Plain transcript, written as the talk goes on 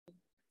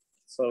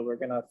So we're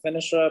gonna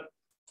finish up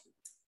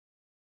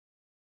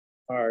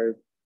our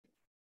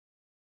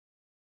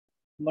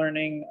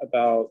learning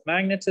about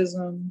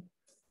magnetism,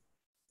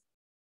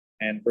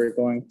 and we're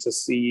going to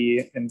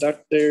see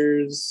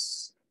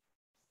inductors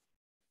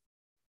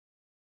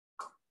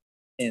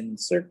in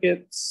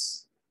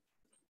circuits.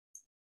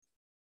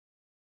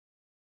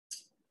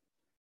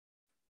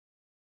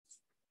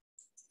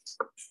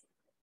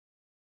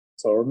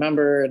 So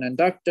remember, an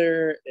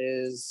inductor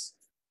is,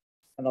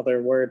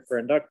 another word for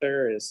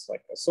inductor is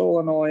like a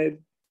solenoid.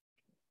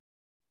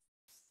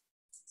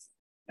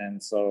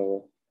 And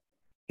so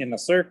in the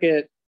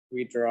circuit,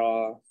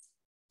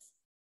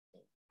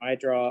 I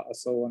draw a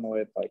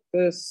solenoid like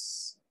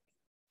this.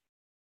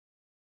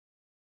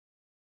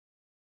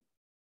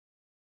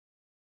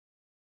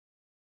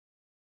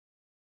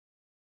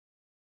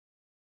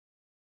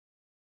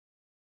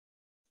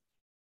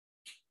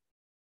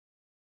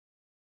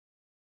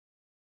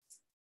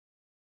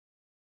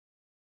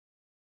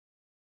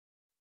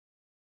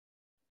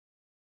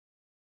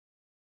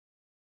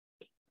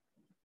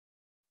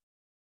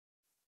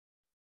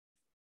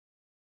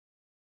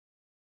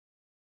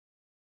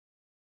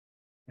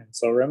 And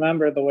so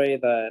remember, the way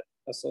that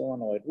a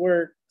solenoid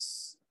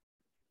works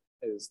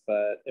is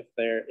that if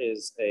there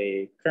is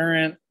a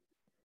current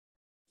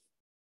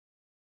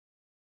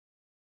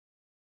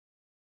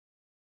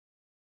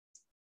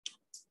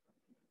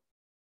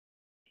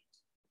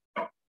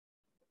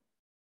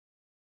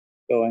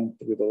going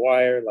through the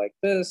wire like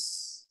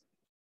this,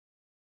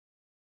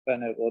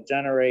 then it will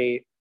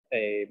generate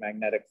a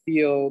magnetic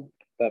field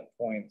that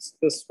points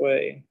this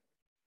way.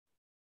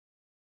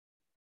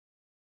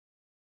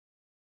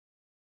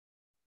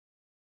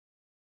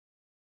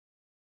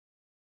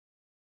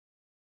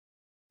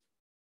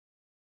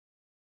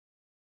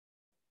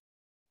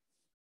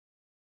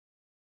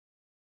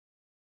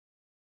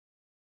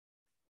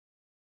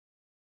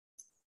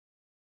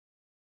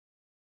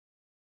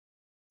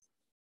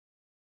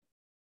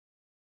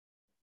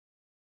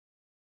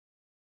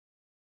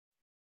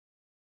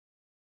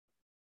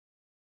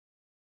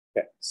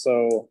 Okay,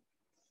 so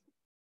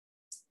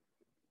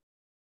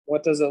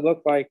what does it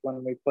look like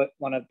when we put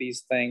one of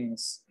these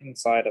things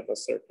inside of a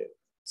circuit?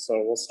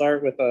 So we'll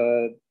start with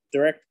a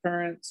direct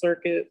current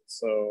circuit.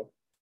 So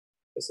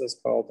this is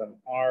called an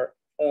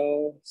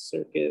RL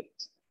circuit.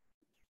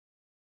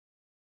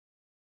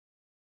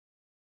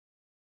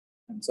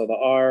 And so the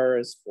R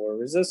is for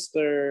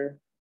resistor,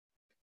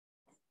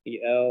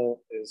 the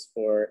L is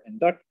for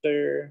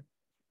inductor.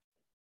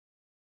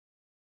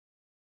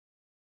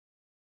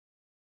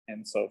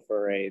 And so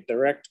for a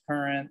direct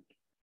current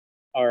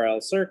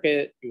RL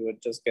circuit, you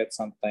would just get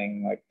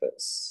something like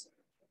this.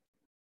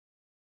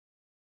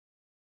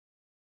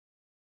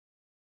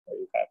 Where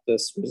you have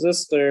this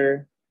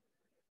resistor,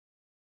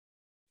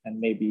 and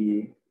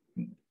maybe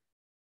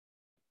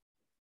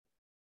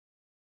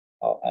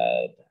I'll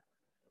add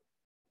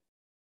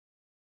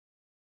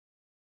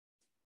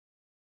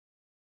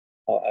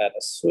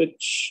a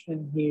switch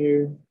in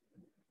here.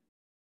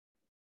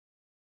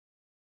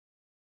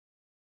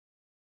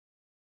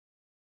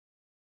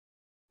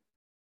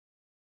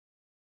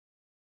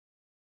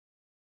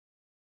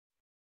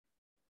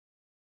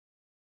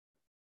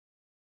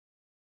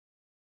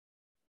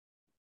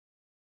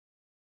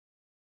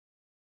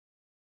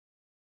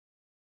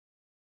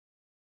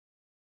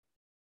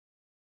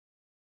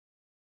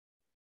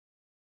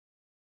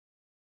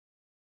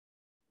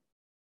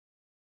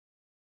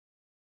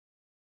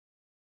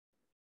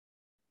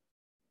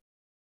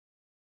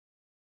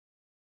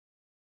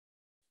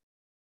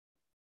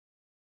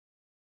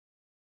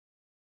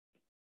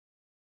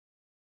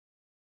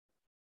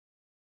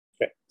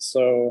 Okay,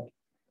 so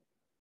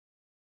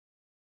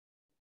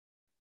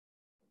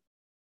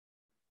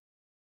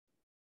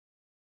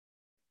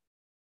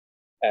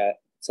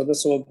so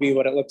this will be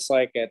what it looks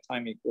like at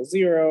time equals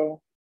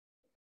 0.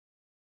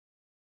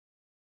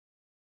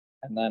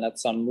 And then at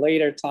some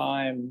later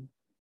time,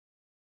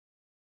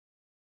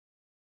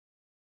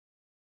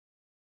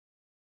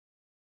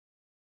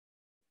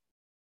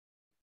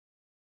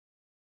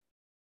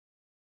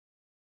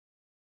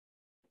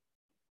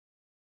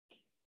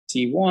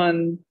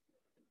 T1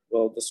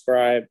 will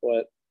describe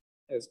what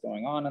is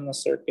going on in the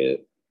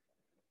circuit.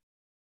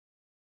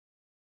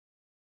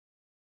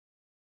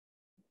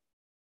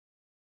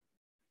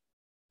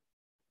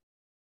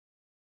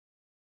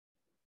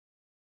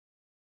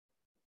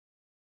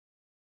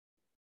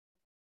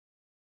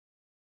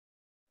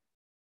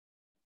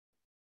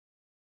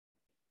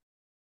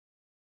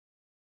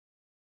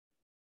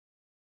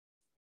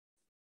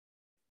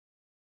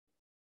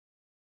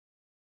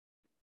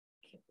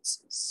 This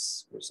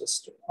is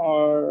resistor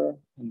R,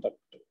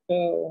 inductor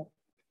L.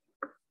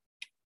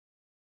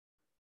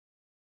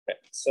 Okay,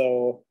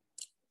 so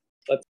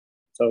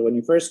when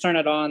you first turn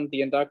it on,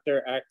 the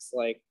inductor acts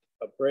like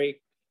a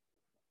brake.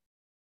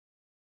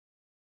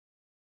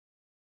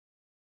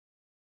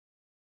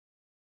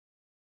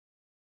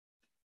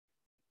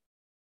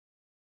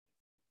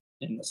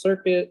 In the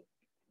circuit.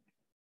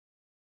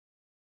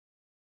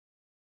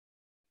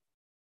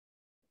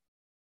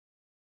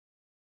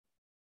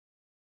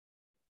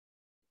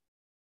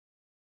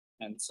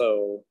 And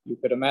so you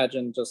could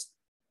imagine just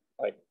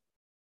like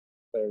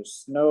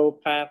there's no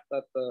path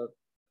that the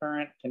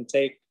current can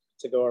take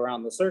to go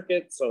around the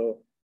circuit, so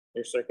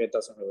your circuit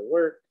doesn't really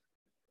work.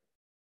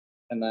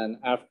 And then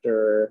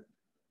after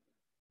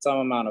some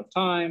amount of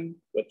time,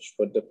 which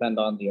would depend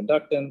on the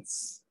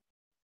inductance,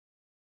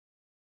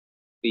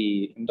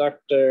 the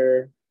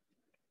inductor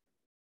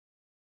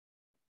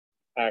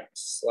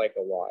acts like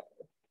a wire.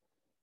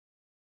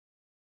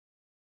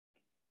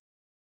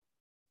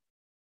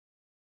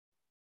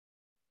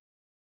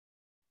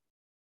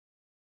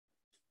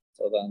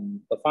 So then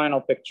the final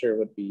picture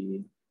would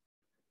be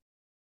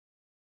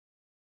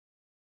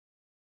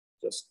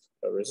just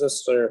a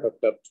resistor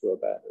hooked up to a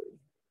battery.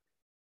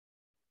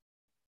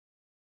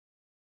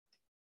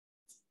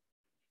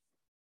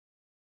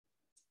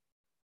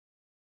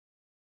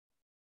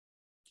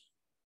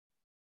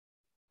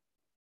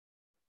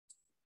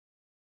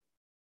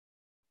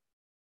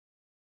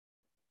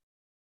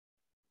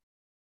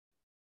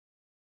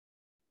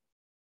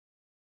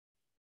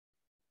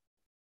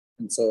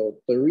 And so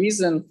the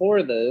reason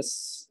for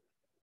this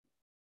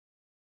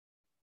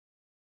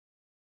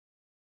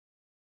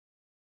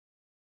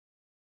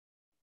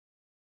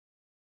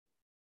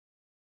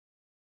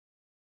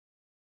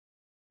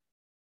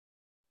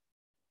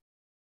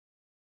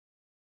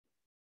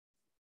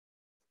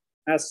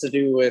has to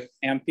do with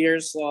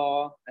Ampere's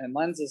law and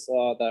Lenz's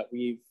law that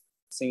we've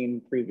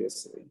seen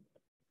previously.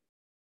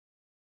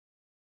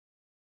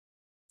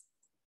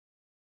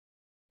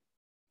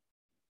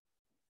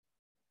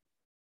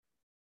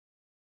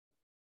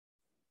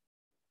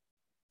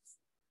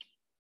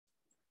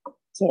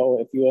 So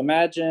if you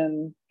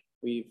imagine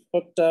we've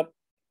hooked up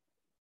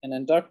an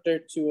inductor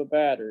to a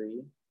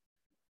battery,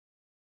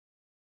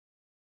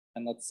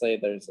 and let's say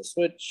there's a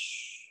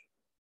switch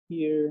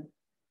here.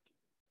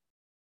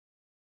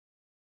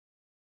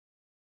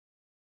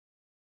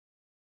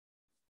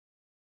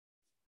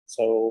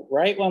 So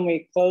right when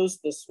we close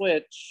the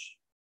switch,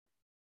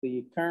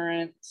 the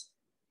current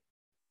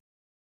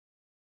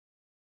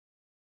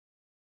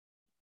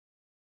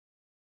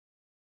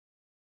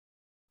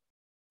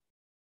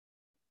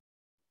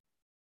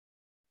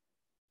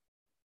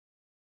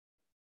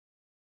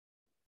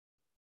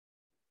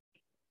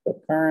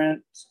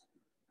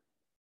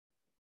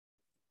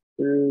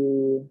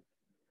through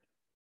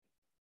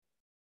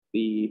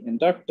the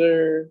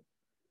inductor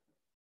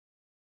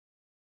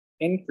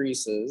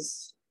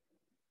increases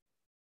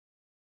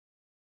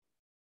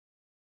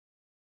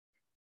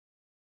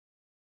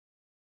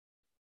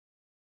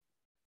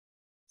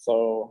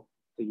So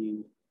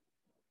the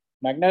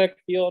magnetic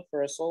field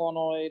for a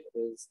solenoid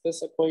is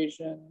this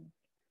equation,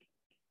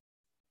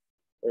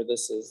 where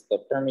this is the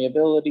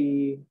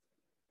permeability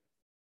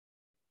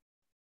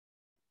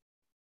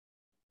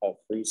of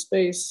free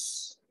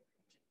space.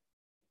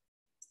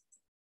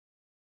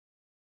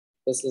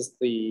 This is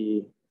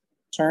the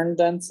turn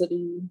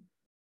density,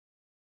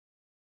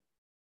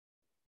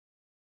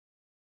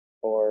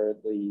 or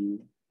the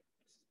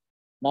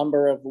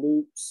number of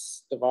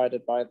loops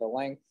divided by the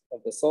length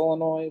of the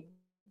solenoid.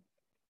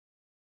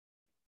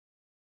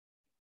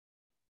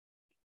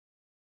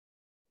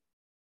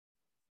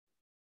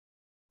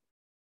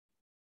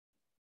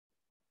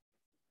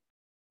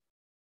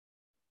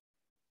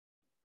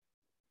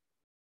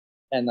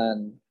 And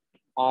then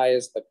I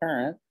is the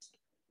current.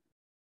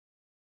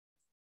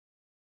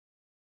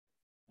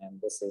 And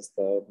this is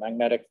the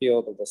magnetic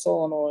field of the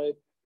solenoid.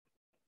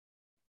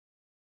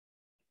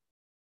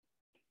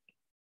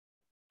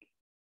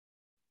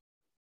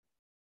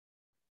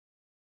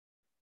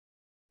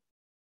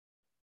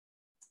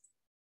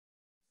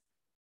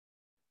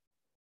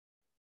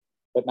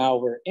 But now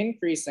we're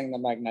increasing the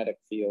magnetic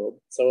field.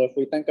 So if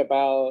we think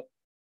about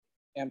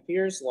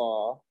Ampere's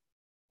law,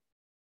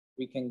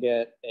 we can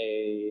get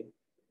a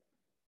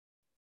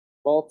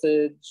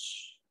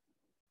voltage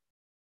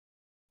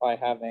by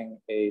having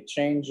a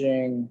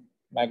changing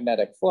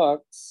magnetic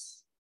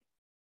flux.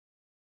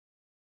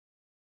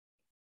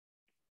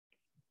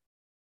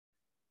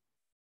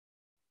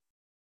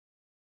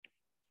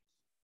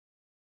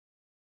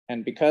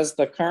 And because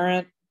the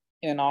current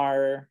in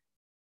our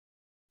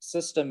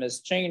system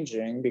is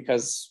changing,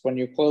 because when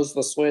you close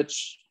the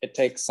switch, it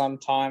takes some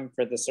time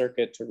for the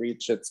circuit to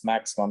reach its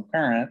maximum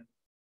current,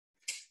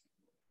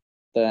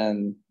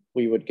 then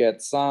we would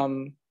get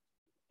some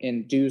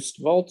induced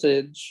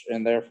voltage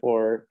and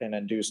therefore an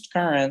induced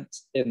current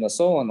in the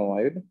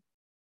solenoid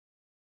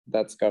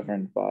that's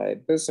governed by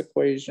this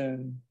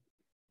equation.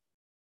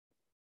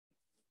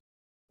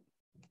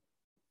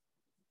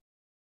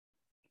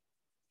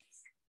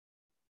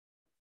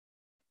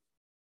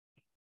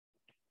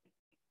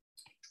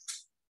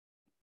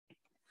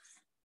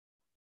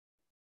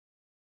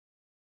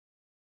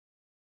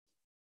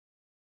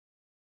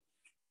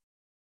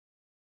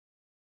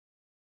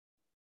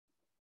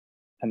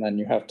 And then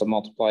you have to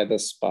multiply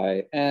this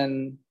by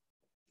n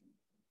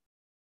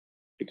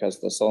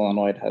because the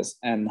solenoid has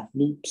n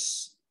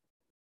loops.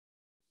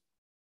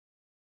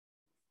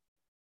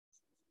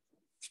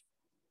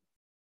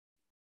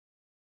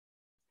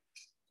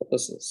 So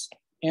this is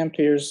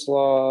Ampere's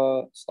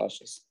law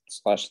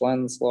slash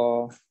Lenz's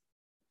law.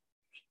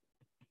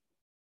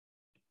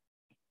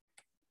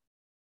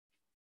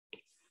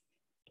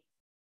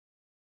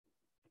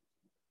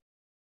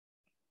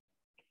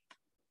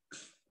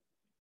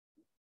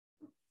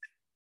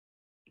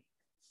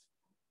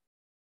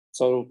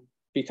 So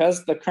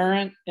because the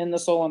current in the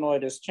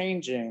solenoid is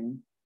changing,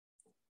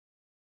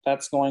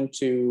 that's going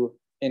to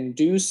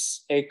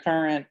induce a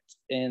current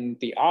in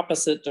the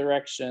opposite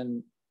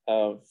direction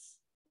of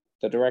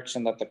the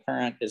direction that the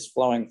current is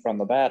flowing from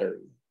the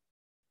battery.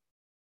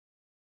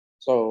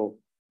 So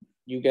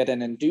you get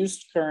an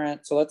induced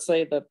current. So let's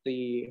say that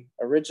the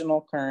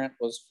original current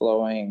was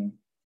flowing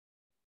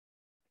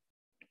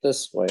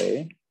this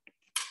way.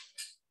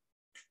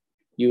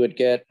 You would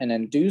get an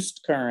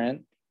induced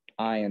current,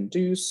 I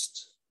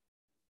induced,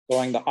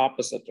 going the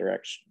opposite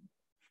direction.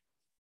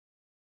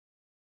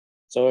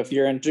 So if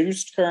your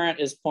induced current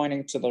is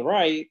pointing to the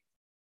right,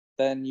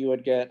 then you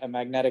would get a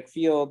magnetic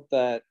field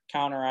that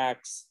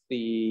counteracts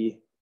the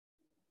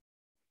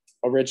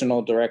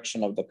original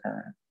direction of the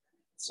current.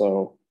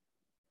 So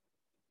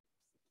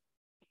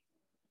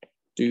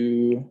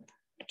due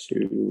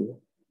to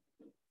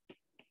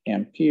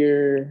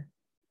Ampere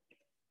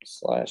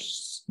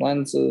slash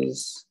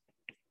Lenz's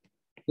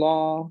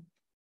law,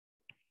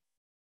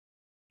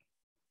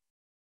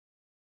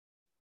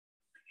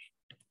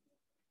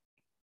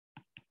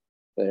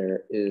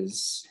 there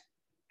is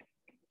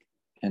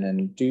an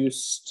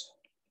induced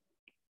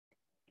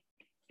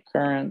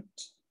current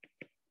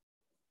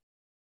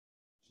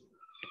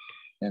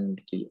in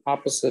the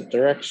opposite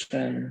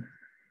direction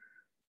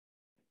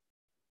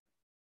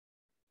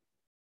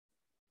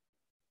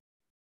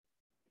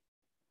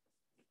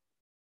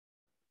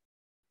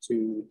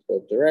to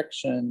the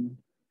direction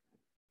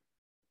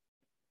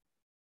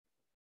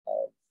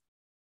of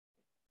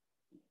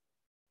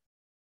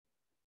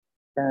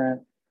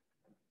current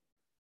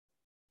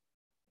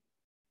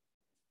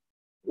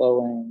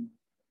flowing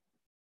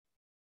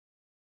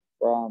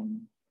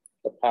from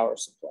the power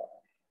supply.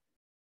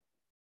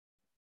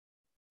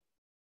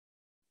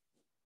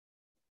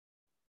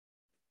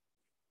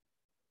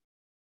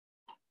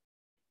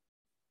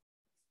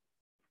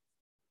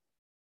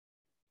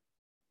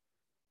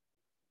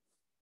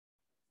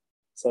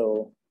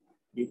 So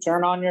you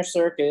turn on your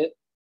circuit.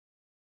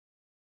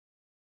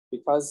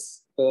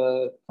 Because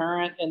the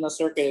current in the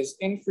circuit is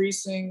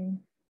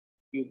increasing,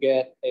 you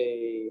get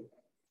an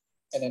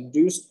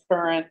induced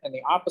current in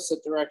the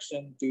opposite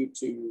direction due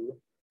to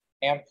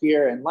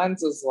Ampere and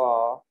Lenz's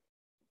law.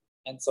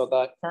 And so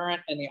that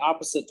current in the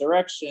opposite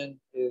direction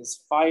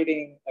is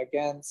fighting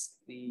against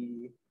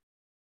the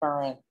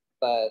current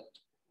that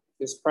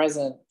is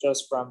present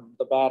just from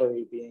the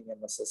battery being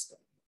in the system.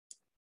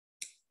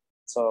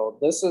 So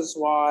this is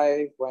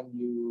why when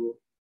you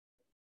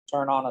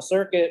turn on a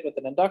circuit with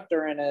an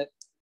inductor in it,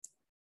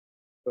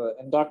 the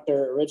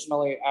inductor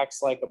originally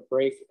acts like a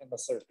brake in the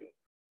circuit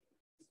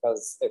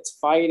because it's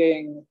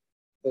fighting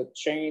the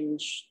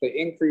change, the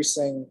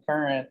increasing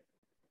current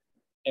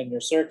in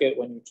your circuit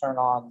when you turn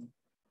on,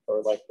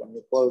 or like when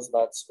you close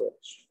that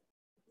switch.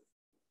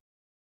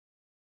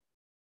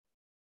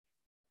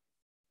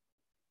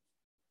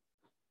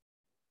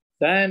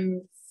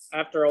 Then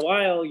after a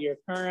while, your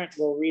current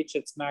will reach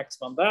its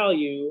maximum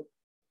value.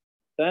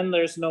 Then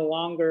there's no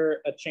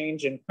longer a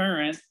change in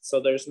current.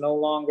 So there's no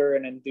longer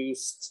an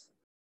induced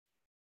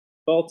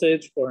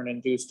voltage or an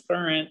induced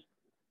current.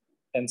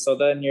 And so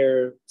then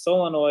your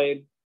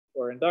solenoid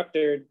or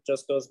inductor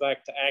just goes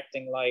back to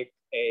acting like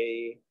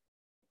a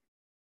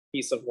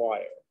piece of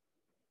wire.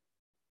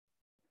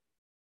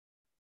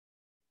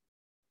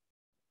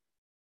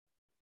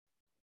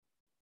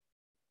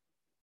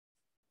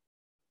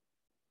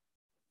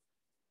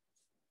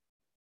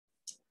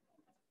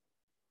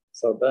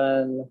 So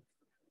then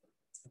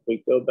if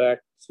we go back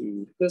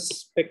to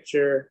this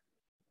picture,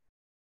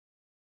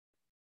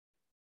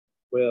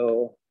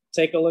 we'll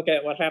take a look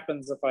at what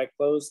happens if I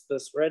close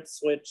this red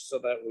switch so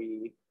that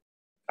we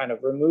kind of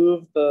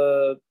remove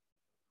the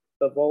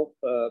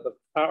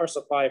power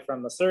supply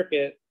from the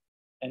circuit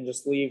and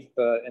just leave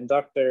the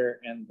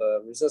inductor and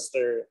the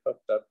resistor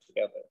hooked up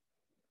together.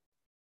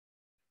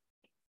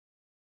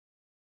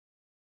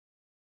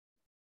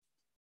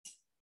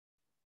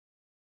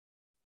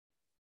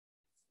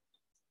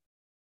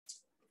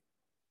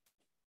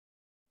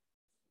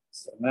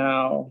 So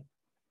now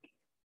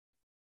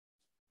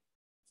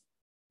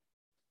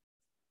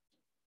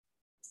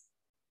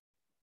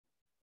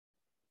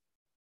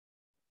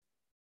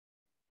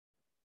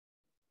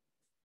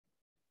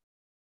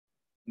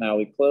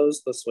we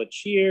close the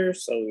switch here,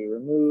 so we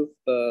remove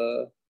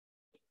the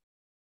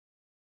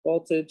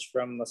voltage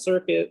from the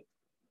circuit,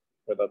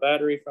 or the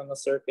battery from the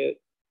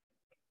circuit.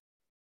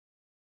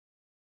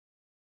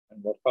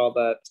 And we'll call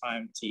that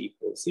time t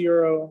equals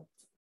 0.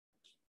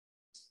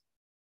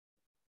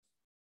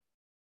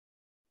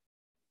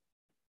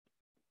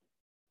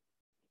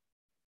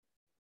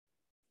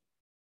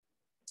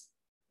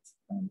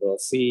 And we'll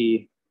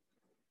see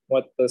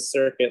what the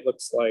circuit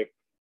looks like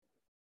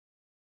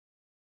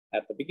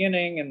at the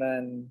beginning, and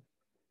then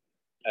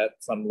at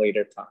some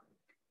later time.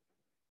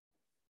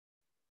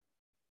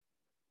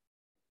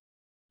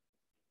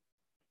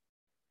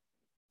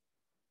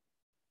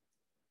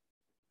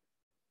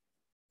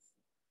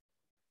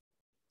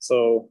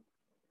 So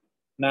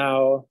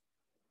now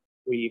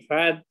we've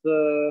had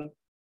the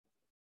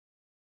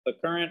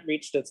current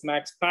reached its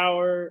max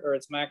power or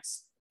its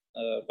max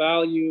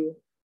value.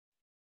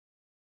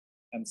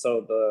 And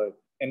so the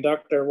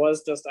inductor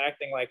was just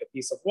acting like a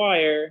piece of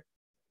wire.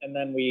 And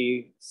then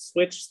we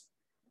flip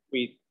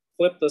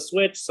the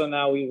switch. So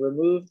now we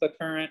remove the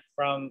current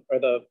from, or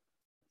the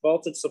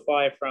voltage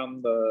supply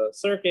from the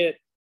circuit.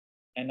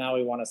 And now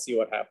we want to see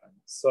what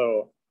happens.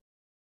 So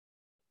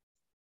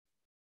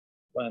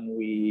when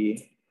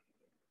we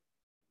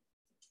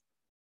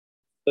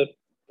flip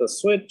the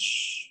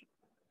switch,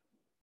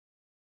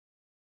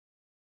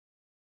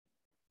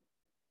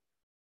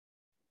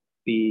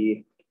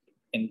 the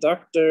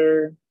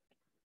inductor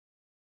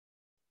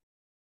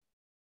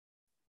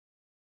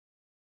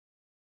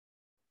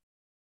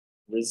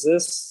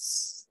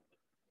resists,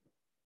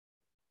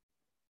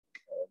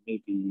 or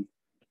maybe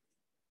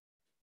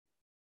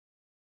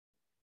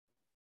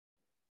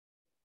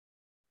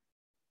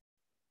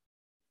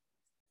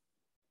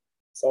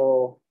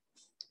so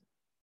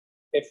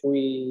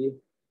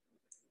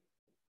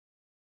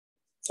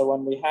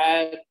when we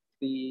had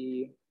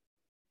the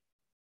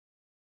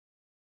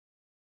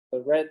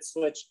red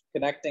switch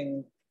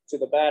connecting to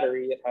the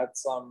battery, it had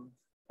some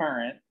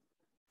current.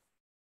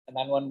 And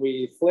then when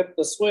we flip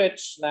the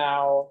switch,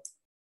 now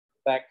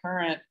that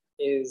current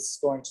is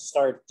going to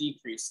start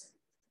decreasing,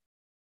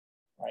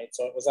 right?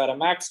 So it was at a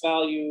max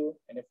value,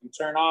 and if you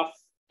turn off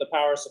the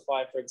power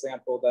supply, for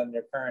example, then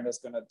your current is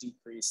going to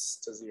decrease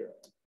to 0.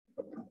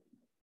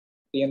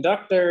 The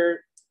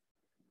inductor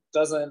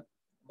doesn't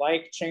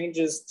like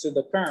changes to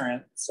the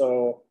current,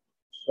 so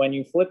when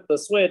you flip the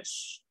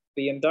switch,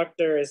 the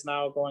inductor is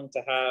now going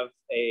to have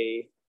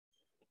a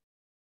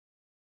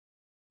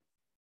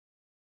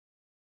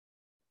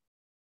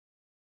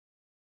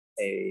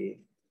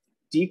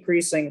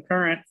decreasing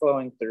current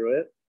flowing through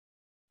it.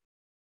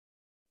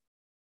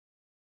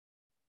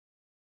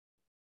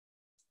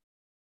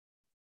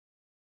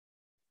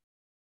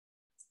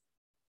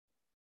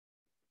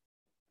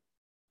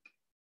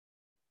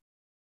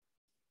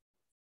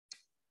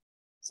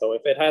 So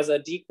if it has a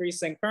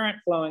decreasing current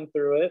flowing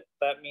through it,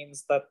 that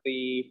means that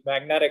the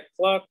magnetic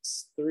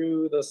flux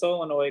through the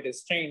solenoid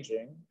is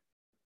changing.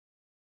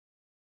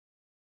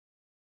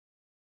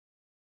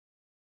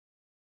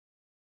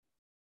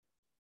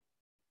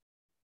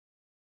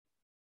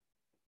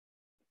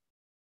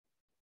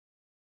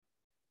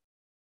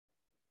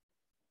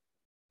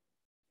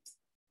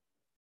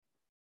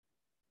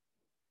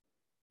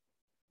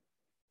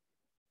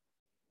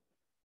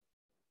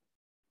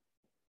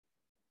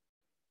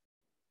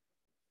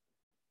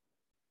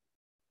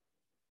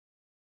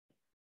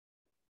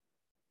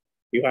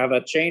 You have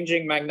a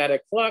changing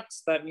magnetic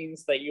flux, that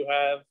means that you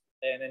have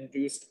an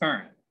induced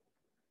current.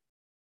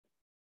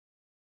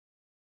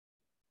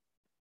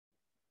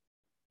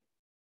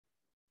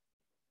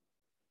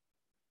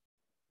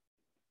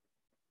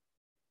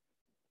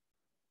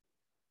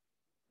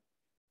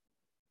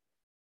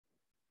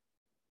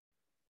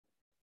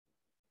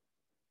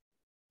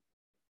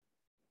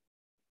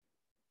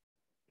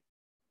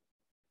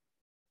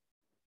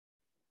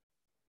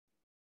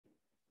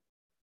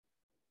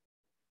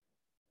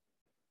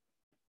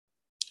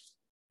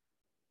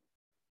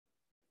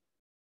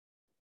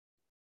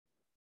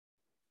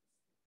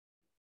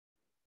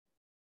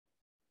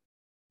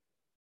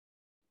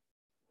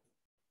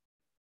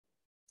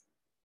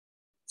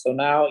 So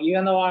now,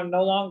 even though I'm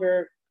no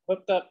longer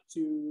hooked up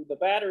to the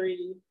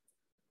battery,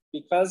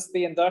 because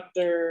the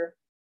inductor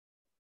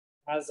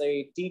has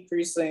a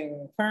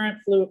decreasing current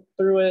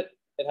through it,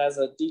 it has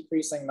a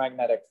decreasing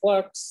magnetic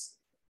flux.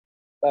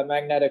 That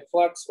magnetic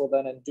flux will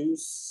then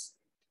induce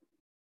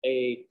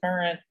a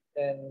current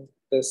in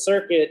the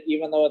circuit,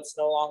 even though it's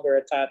no longer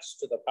attached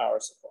to the power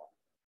supply.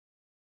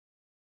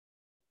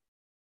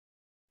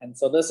 And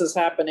so this is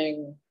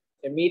happening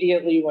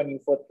immediately when you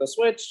flip the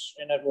switch,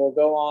 and it will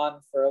go on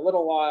for a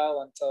little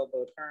while until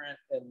the current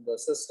in the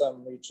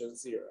system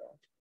reaches 0.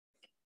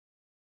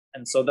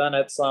 And so then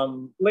at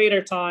some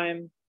later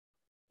time,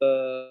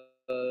 so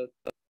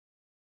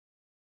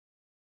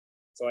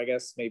I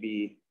guess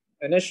maybe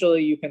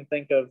initially you can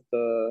think of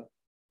the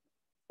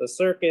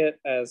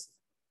circuit as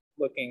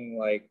looking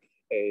like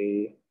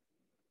a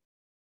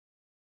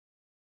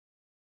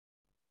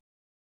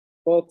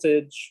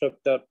voltage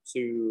hooked up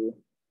to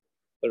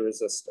the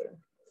resistor.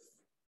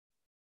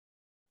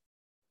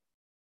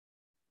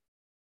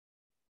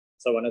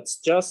 So when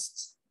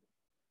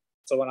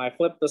I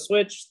flip the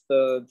switch,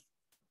 the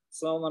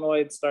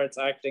solenoid starts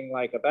acting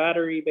like a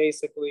battery,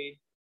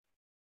 basically.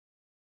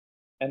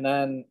 And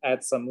then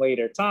at some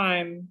later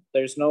time,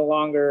 there's no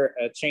longer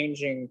a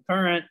changing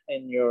current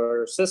in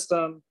your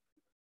system.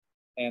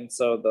 And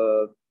so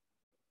the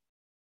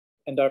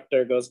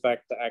inductor goes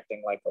back to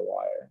acting like a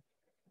wire.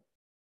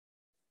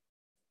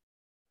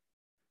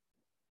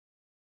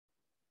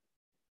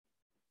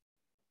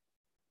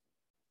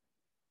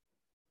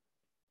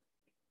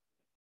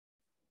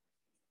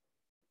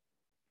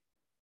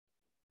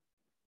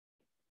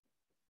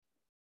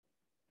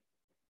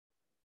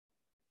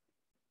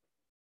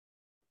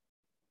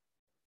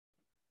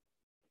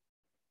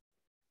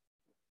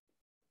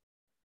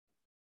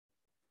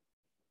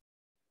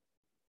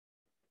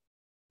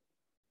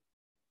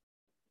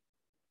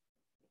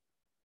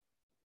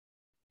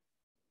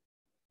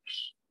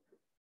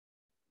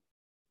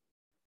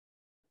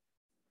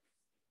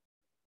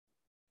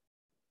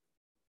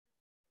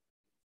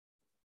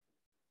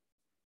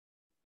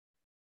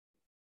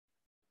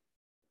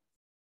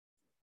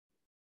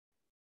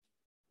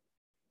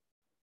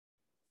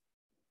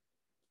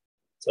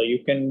 So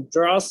you can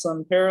draw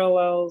some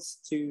parallels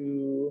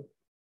to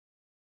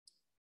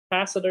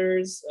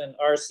capacitors and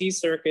RC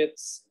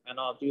circuits, and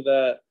I'll do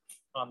that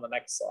on the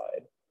next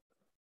slide.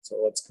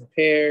 So let's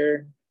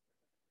compare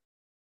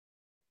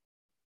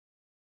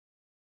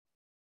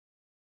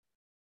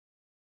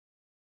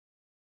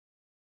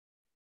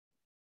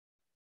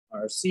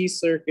RC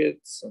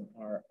circuits and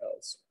RL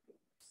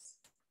circuits.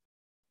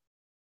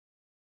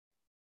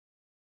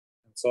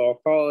 And so I'll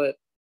call it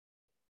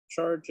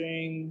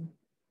charging,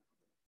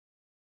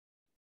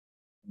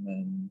 and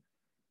then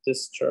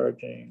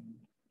discharging.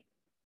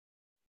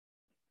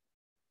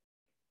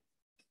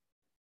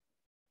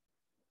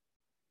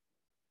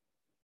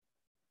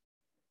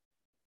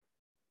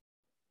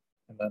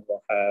 And then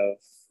we'll have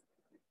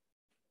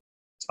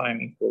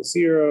time equals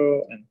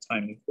 0 and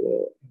time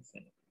equal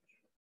infinity.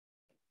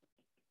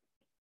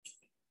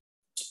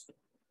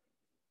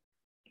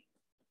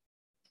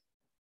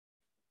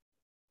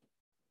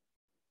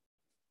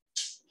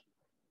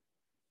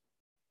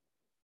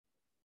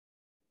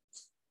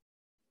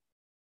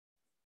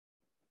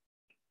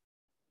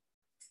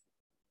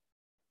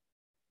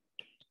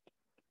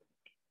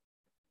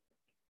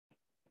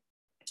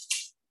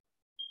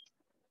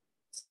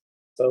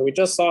 So we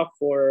just saw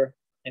for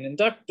an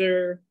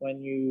inductor,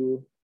 when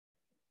you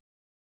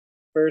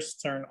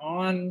first turn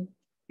on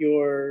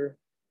your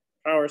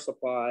power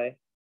supply,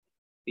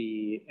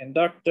 the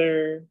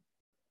inductor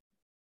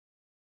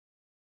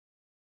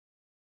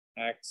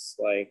acts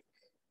like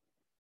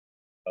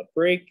a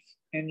brake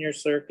in your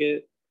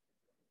circuit.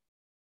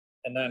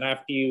 And then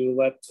after you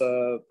let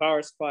the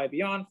power supply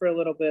be on for a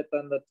little bit,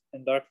 then the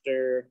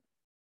inductor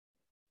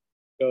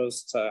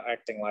goes to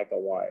acting like a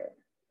wire.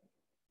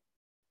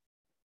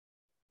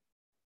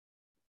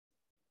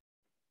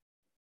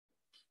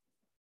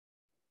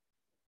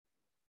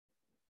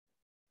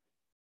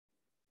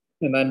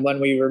 And then when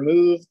we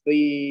remove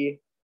the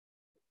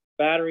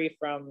battery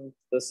from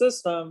the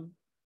system,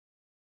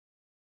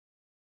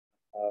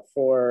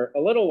 for a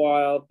little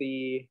while,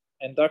 the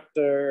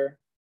inductor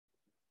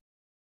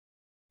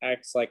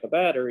acts like a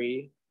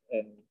battery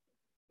and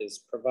is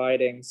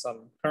providing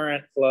some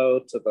current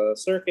flow to the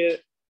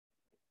circuit.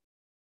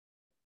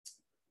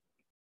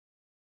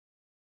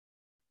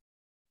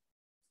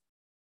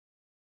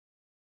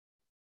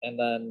 And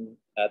then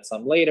at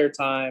some later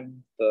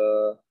time,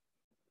 the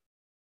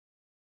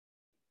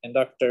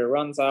inductor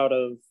runs out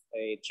of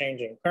a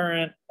changing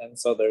current, and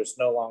so there's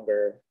no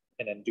longer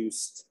an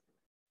induced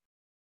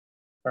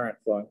current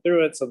flowing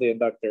through it, so the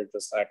inductor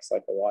just acts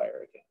like a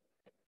wire again.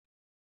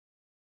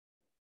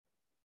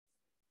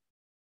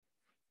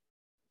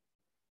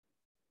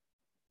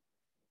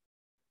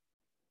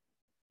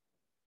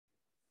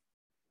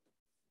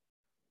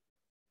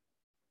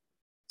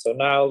 So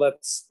now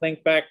let's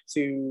think back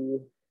to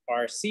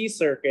RC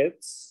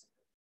circuits.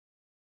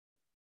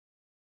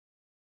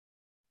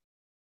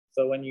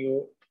 So when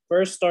you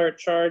first start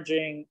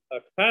charging a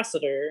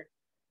capacitor,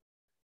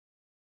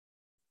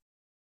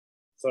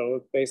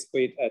 so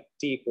basically at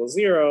t equals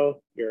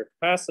 0, your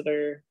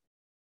capacitor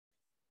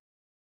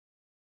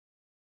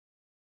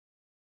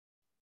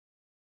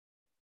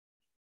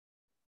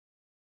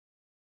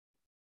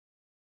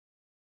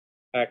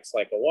acts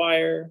like a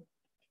wire.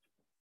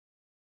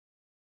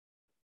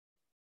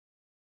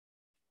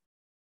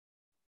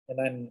 And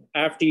then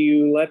after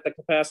you let the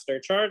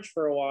capacitor charge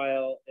for a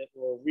while, it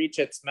will reach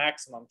its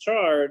maximum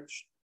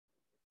charge,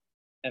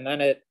 and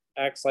then it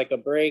acts like a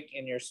brake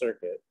in your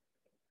circuit.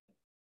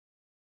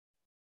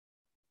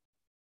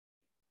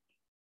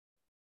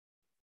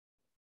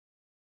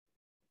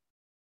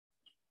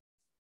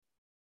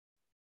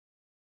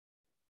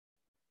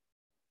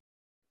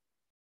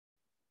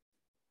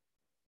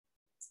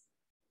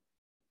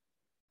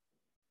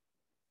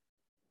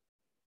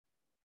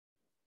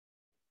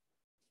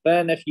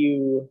 Then if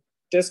you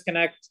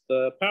disconnect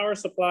the power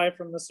supply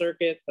from the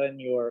circuit, then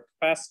your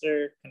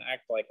capacitor can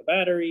act like a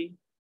battery.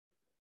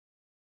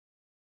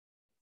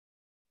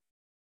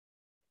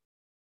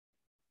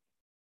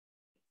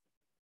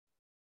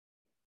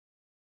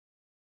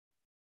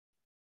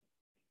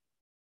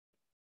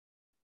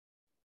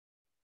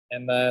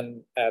 And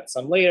then at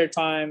some later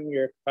time,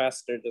 your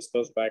capacitor just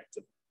goes back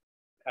to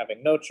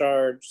having no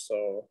charge.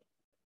 So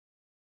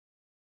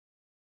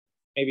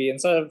maybe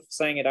instead of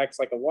saying it acts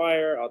like a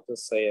wire, I'll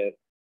just say it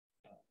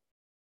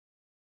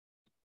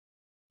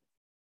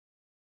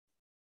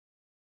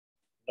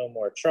no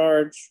more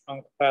charge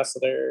on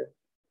capacitor.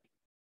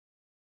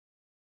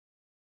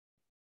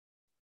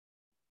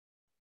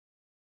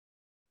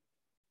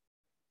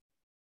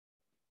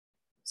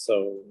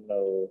 So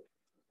no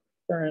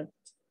current.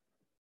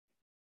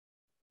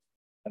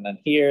 And then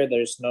here,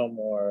 there's no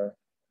more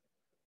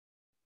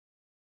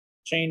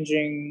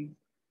changing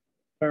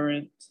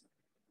current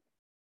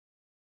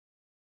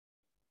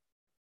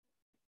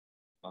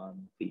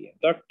on the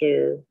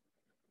inductor.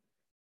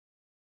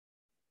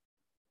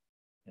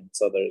 And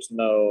so there's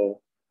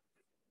no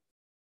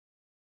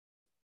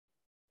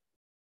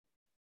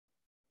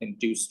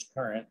induced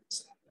current.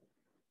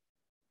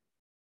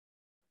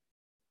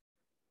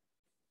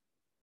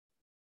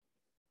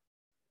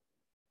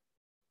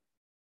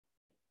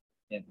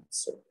 in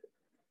circuit.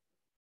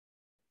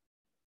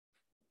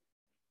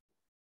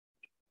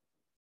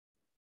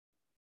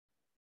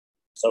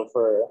 So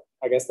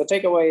I guess the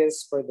takeaway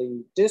is for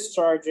the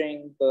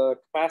discharging, the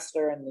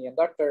capacitor and the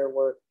inductor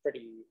work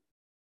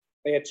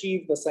they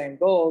achieve the same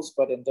goals,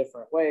 but in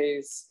different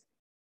ways.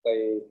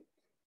 They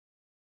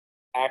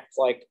act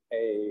like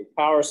a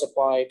power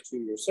supply to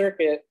your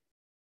circuit,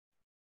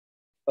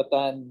 but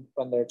then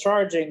when they're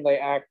charging, they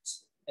act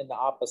in the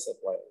opposite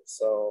way.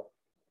 So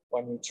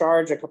when you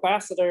charge a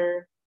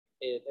capacitor,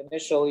 it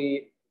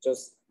initially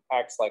just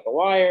acts like a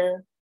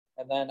wire.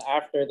 And then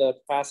after the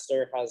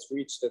capacitor has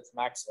reached its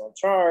maximum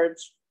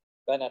charge,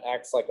 then it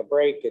acts like a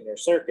brake in your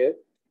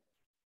circuit.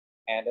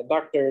 And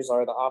inductors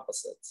are the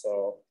opposite.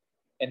 So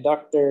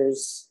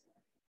inductors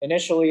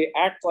initially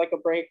act like a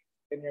brake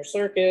in your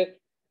circuit.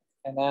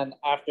 And then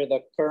after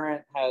the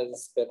current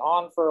has been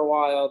on for a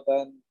while,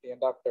 then the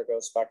inductor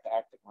goes back to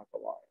acting like a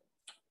wire.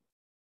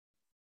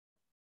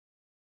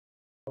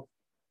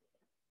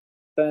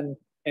 Then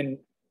in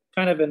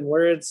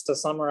words to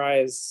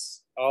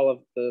summarize all of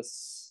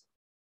this.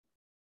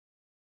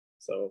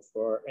 So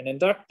for an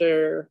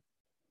inductor,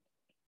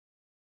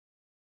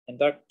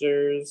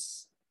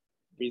 inductors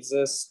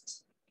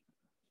resist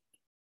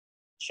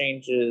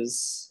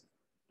changes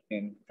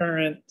in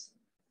current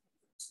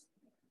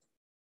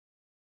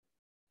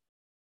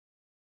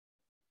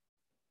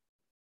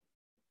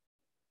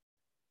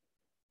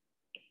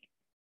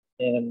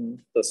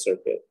in the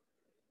circuit.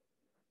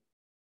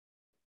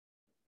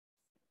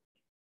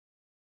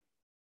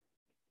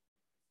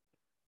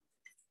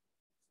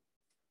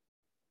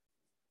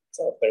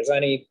 So if there's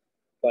any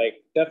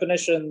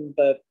definition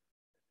that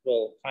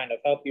will kind of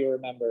help you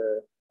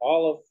remember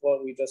all of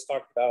what we just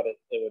talked about, it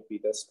would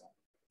be this one.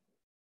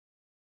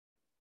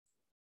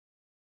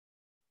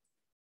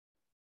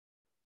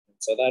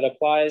 So that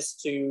applies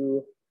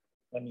to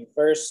when you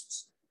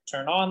first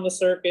turn on the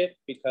circuit,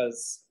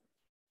 because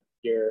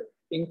you're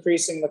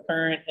increasing the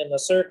current in the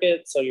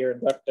circuit, so your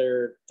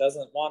inductor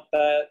doesn't want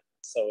that,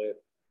 so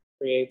it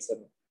creates a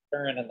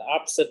current in the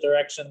opposite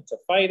direction to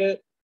fight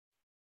it.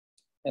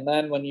 And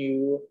then when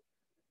you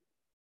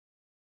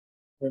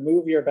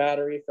remove your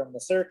battery from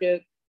the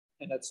circuit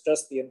and it's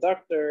just the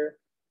inductor,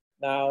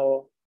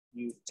 now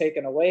you've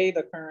taken away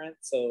the current,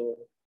 so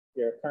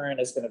your current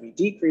is going to be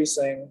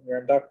decreasing. Your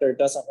inductor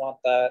doesn't want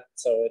that,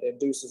 so it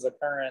induces a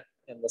current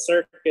in the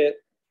circuit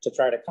to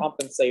try to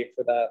compensate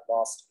for that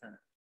lost current.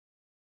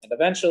 And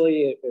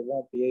eventually it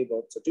won't be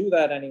able to do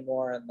that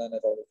anymore, and then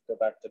it'll go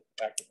back to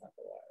acting like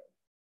a wire.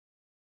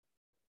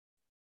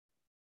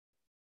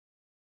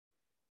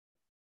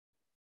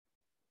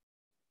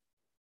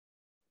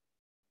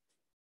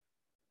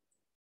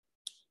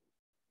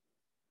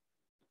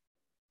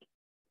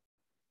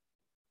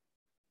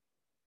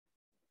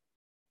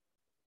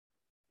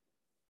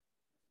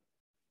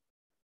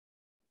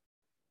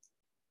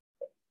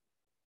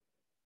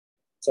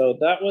 So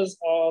that was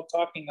all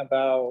talking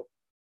about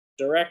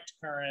direct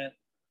current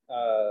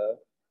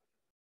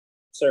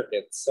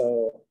circuits.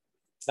 So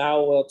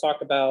now we'll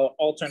talk about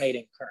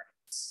alternating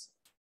currents,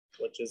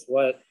 which is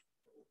what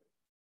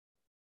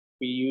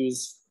we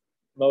use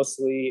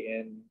mostly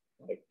in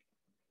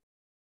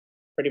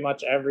pretty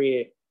much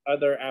every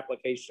other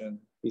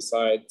application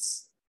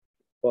besides,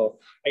 well,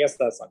 I guess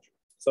that's not true.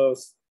 So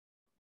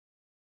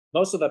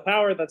most of the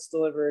power that's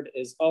delivered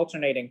is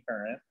alternating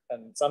current,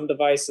 and some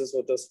devices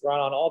will just run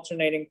on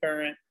alternating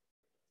current,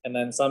 and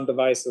then some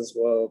devices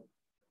will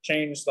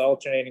change the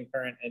alternating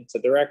current into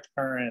direct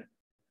current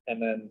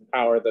and then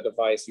power the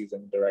device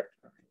using direct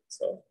current.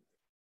 So,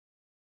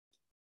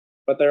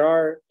 but there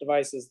are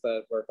devices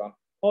that work on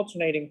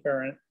alternating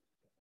current,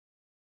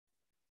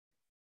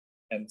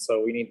 and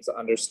so we need to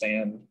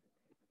understand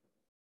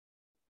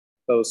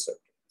those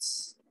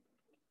circuits.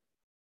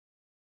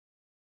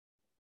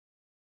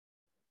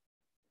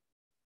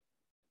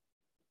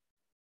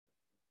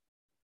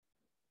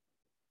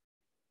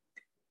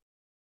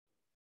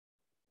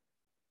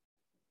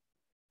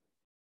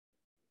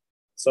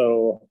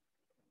 So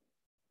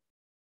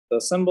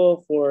the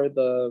symbol for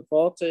the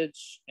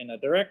voltage in a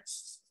direct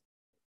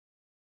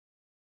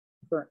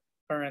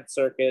current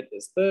circuit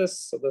is this.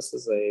 So this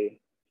is a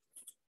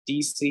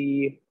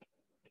DC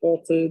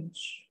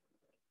voltage.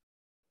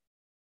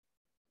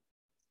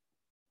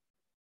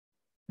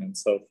 And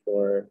so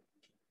for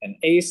an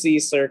AC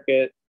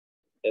circuit,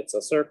 it's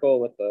a circle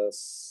with a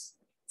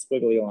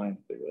squiggly line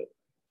through it.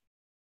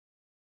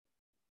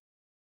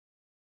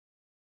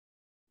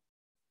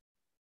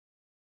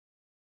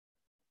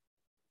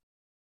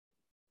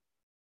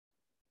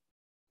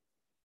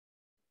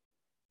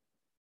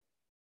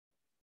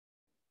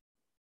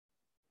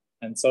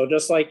 And so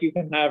just like you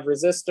can have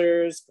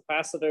resistors,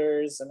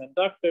 capacitors, and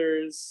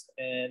inductors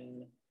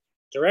in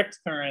direct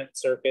current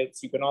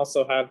circuits, you can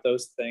also have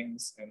those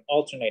things in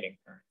alternating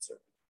current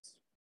circuits.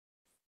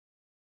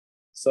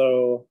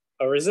 So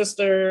a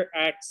resistor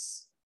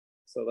acts,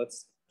 so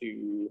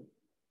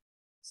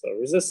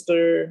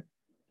resistor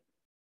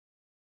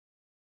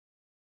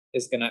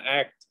is going to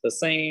act the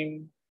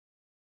same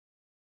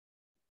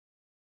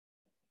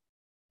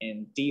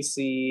in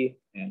DC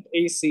and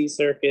AC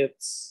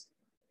circuits.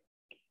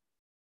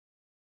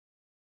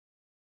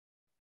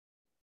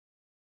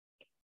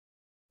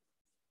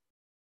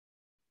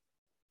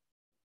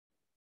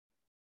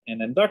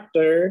 An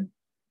inductor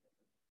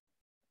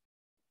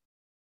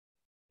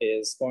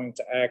is going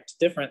to act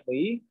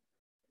differently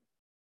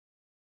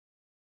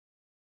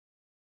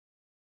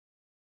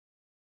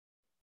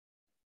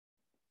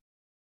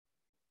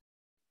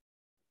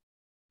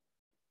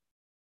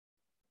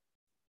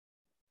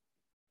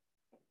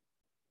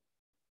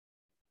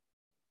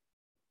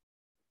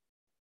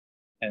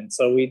and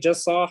so we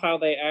just saw how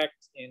they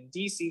act in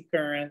DC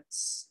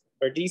currents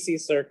or DC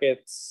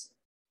circuits,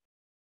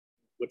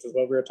 which is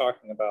what we were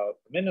talking about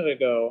a minute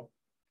ago.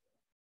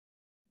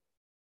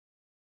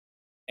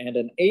 And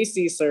in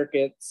AC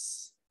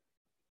circuits,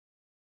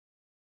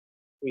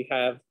 we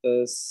have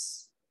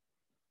this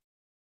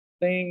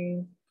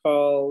thing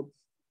called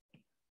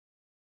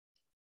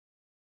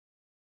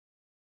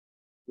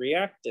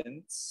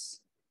reactance.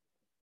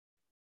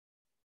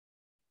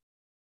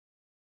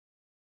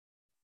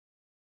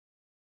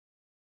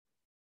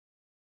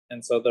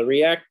 And so the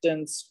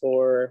reactance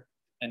for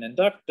an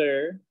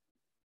inductor,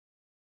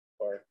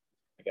 or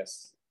I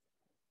guess,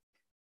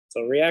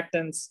 so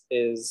reactance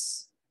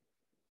is,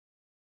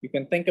 you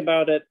can think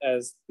about it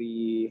as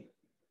being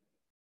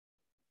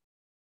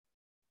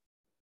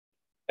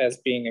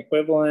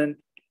equivalent,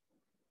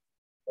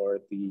 or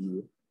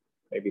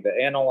maybe the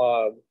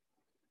analog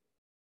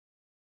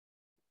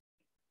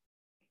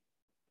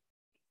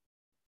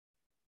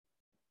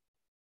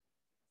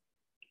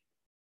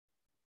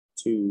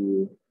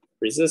to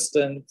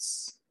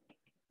resistance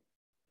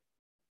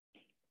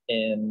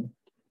in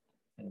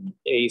an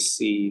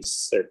AC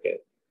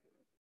circuit.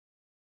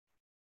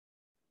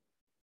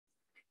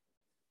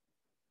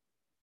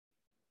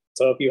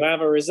 So if you have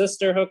a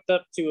resistor hooked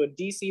up to a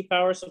DC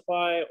power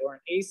supply or an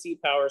AC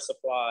power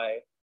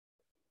supply,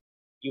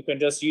 you can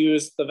just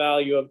use the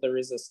value of the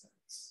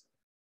resistance.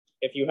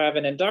 If you have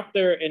an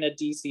inductor in a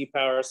DC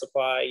power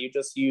supply, you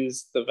just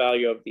use the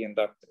value of the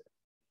inductor.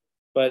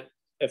 But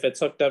if it's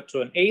hooked up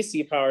to an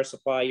AC power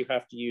supply, you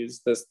have to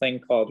use this thing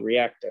called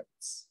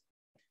reactance.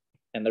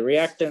 And the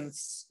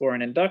reactance for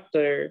an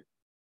inductor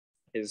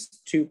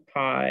is 2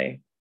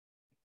 pi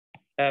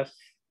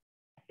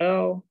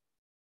FL,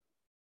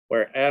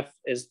 where F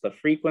is the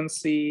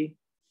frequency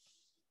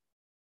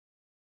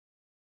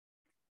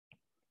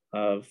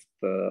of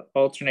the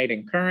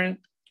alternating current.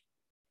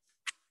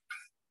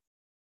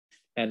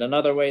 And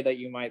another way that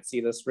you might see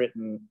this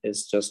written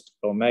is just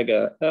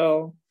omega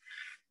L,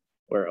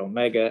 where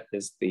omega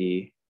is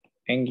the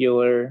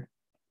angular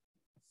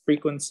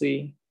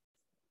frequency.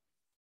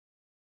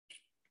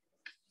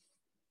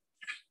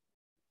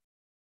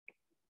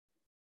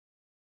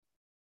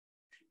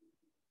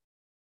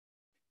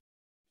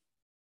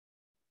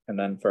 And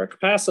then for a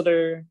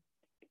capacitor,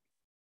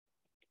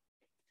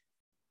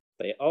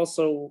 they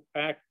also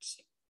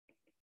act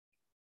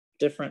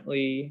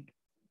differently.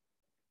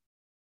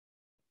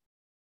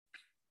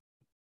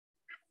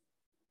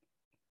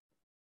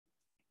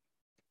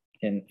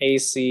 In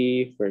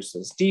AC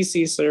versus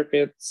DC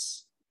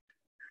circuits.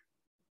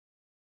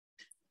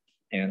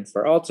 And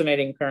for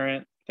alternating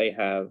current, they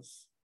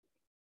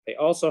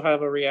also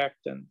have a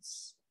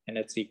reactance, and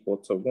it's equal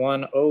to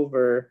 1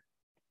 over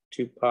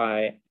 2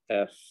 pi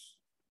F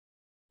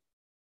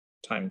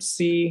times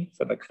C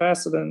for the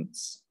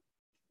capacitance.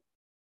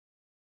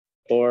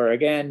 Or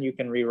again, you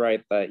can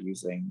rewrite that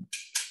using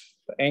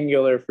the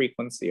angular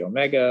frequency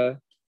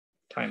omega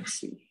times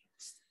C.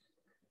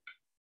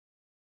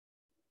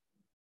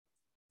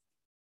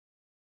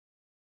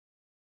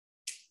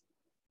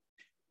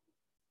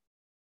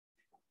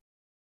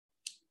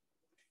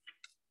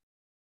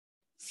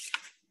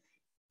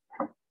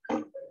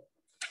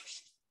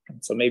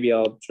 And so maybe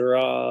I'll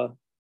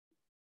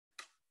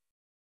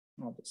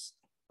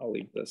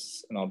leave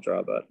this and I'll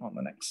draw that on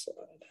the next slide.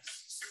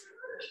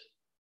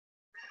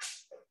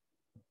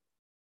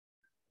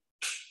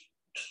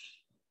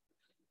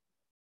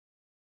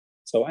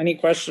 So any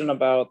question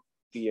about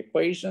the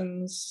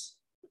equations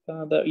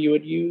that you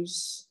would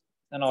use?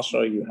 And I'll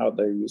show you how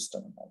they're used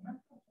in a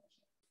moment.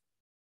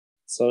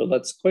 So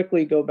let's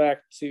quickly go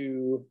back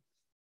to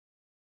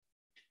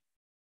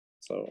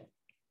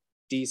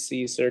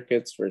DC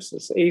circuits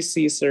versus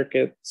AC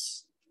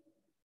circuits.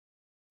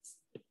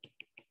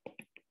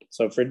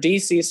 So for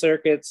DC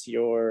circuits,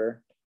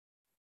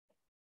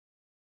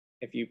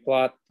 if you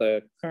plot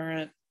the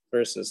current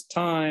versus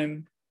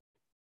time,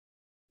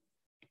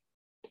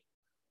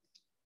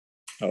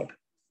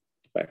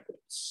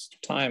 backwards,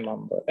 time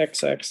on the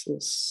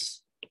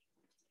x-axis,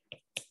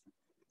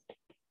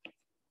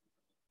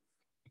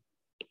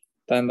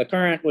 then the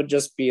current would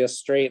just be a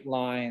straight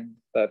line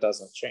that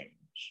doesn't change.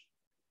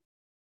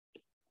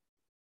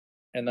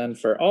 And then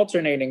for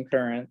alternating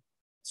current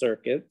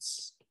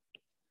circuits,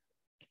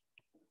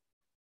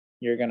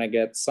 you're going to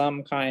get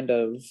some kind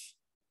of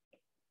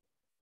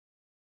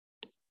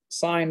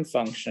sine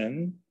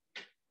function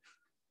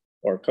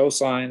or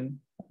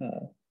cosine.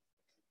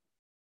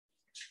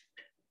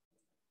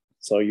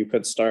 So you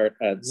could start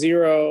at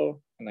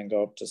 0 and then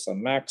go up to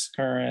some max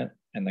current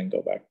and then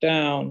go back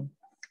down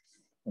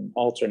and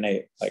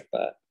alternate like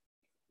that.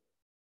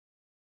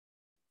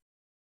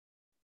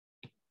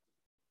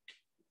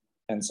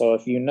 And so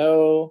if you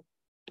know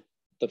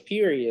the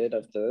period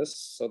of this,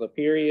 so the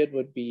period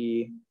would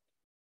be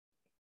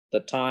the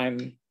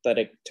time that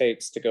it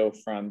takes to go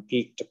from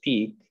peak to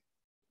peak,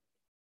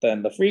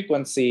 then the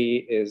frequency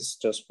is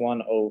just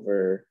 1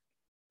 over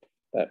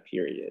that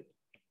period,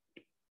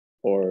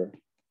 or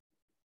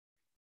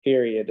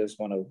period is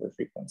 1 over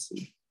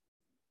frequency.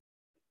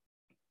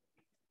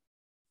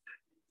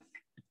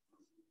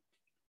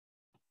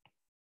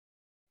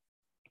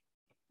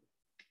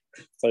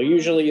 So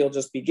usually you'll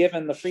just be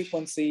given the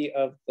frequency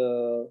of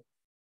the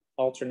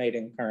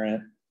alternating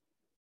current,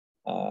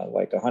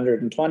 like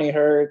 120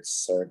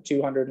 hertz or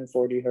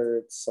 240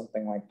 hertz,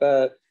 something like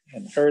that.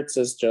 And hertz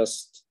is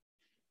just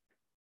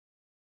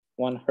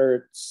 1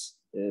 hertz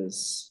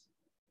is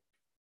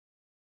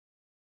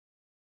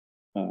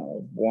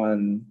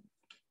 1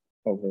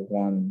 over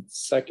 1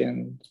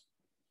 second,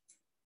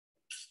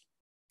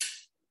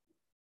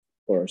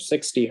 or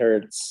 60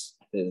 hertz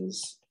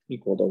is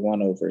equal to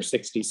 1 over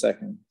 60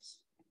 seconds.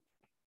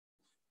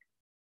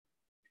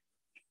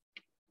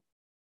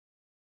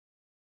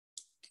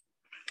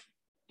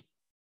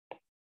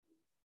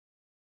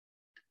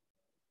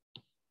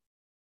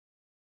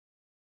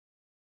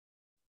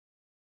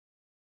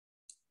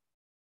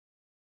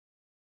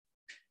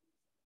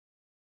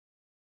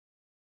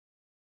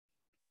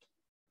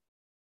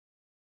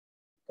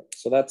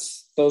 So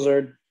those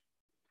are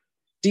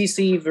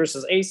DC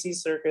versus AC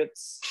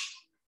circuits,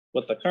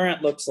 what the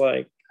current looks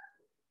like.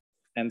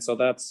 And so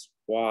that's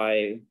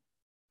why,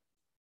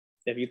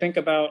 if you think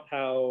about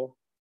how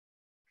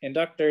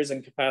inductors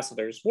and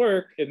capacitors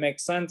work, it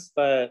makes sense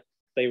that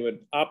they would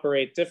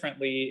operate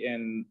differently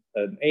in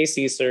an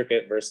AC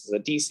circuit versus a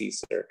DC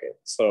circuit.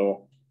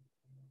 So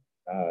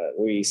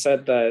we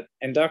said that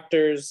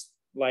inductors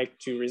like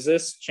to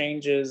resist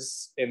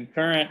changes in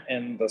current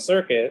in the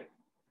circuit.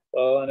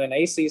 Well, in an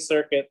AC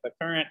circuit, the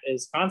current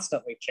is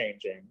constantly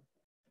changing.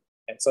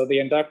 And so the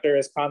inductor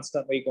is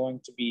constantly going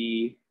to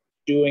be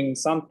doing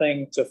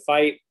something to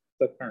fight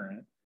the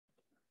current.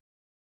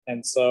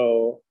 And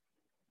so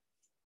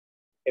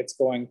it's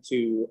going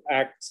to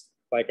act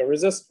like a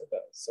resistor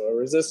does. So a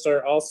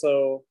resistor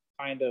also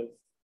it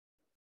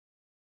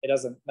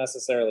doesn't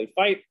necessarily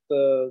fight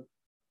the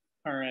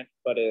current,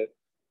 but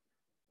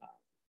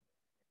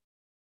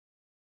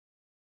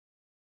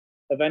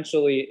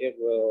eventually it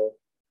will,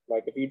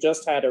 like if you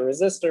just had a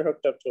resistor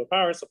hooked up to a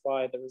power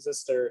supply, the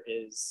resistor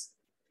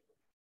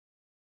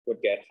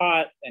would get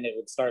hot and it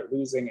would start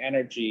losing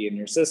energy in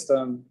your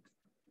system.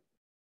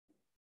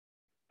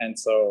 And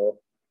so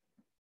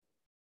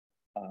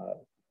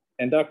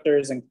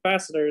inductors and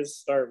capacitors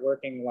start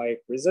working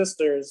like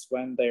resistors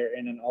when they're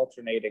in an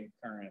alternating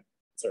current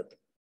circuit.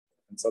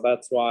 And so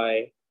that's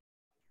why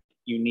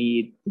you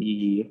need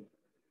the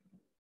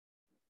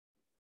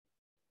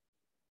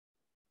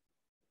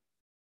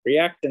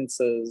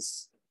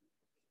reactances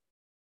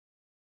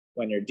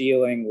when you're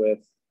dealing with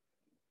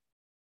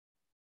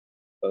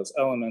those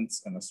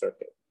elements in a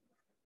circuit.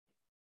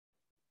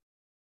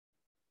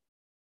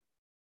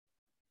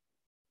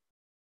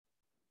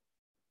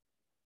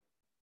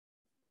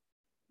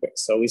 Okay,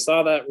 so we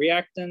saw that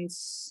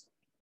reactance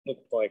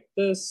looked like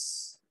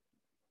this.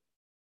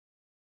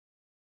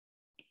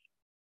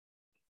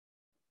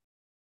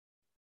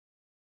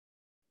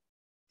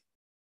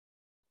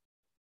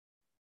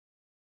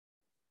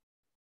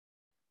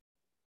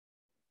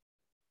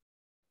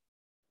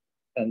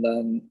 And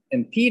then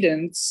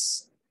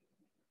impedance.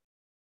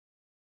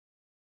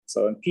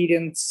 So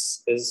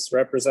impedance is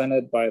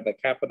represented by the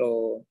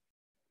capital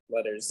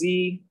letter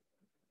Z.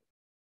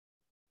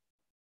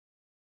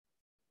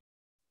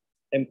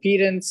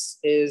 Impedance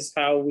is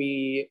how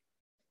we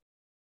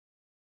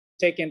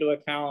take into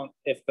account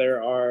if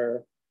there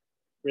are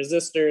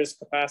resistors,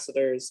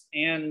 capacitors,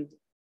 and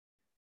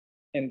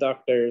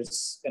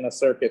inductors in a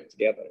circuit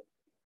together.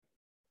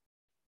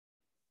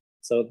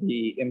 So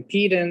the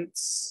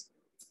impedance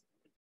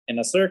in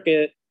a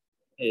circuit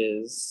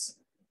is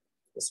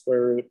the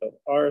square root of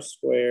R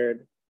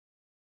squared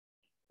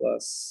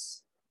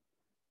plus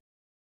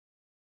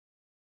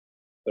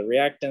the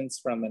reactance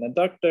from an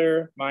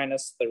inductor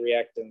minus the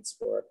reactance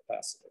for a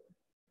capacitor.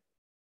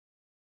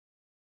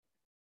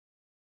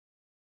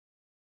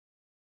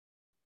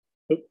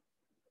 Oop,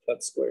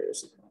 that square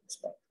is in the wrong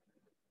spot.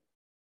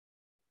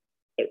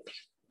 There.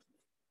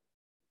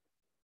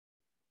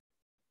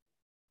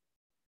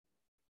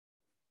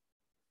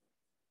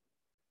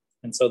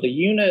 And so the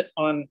unit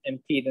on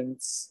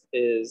impedance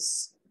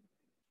is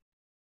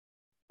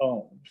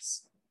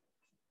ohms.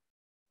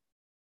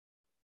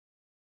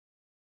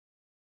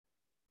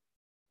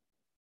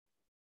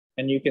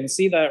 And you can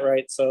see that,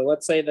 right? So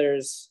let's say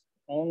there's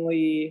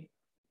only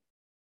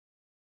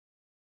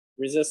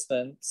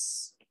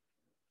resistance.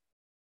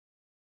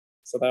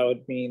 So that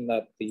would mean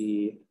that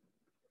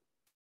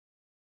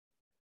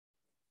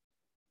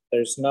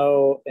there's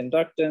no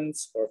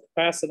inductance or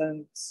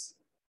capacitance.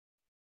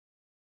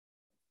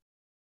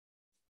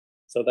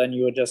 So then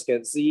you would just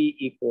get Z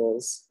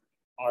equals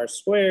R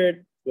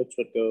squared, which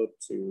would go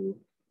to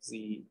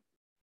Z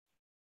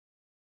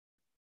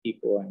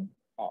equaling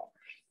R.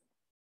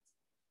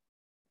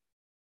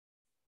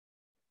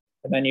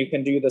 And then you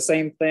can do the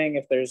same thing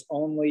if there's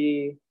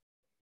only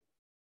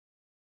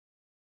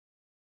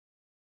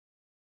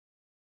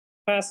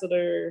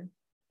capacitor,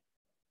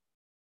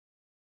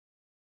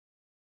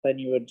 then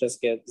you would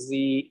just get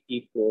Z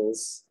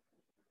equals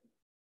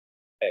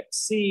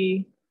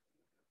XC,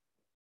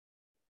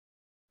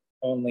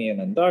 only an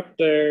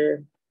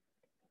inductor,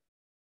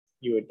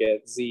 you would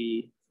get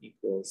Z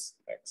equals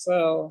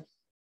XL.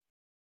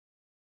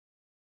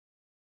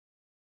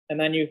 And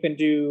then you can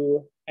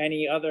do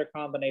any other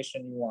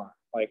combination you want.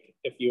 Like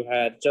if you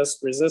had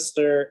just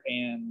resistor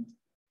and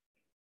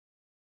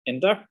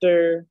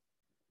inductor,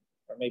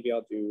 or maybe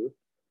I'll do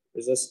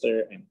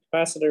resistor and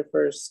capacitor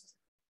first,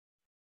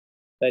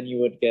 then you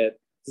would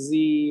get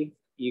Z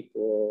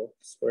equal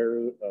square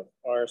root of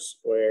R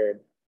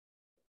squared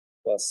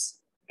plus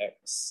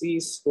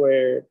XC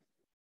squared.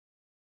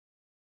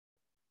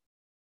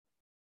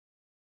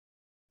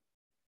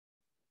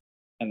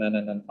 And then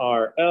in an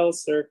RL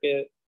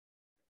circuit,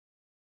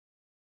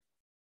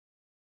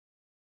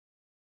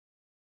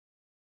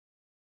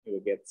 you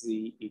would get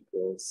Z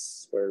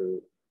equals square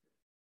root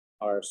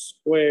R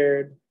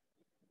squared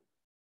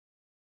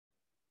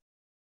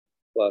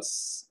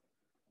plus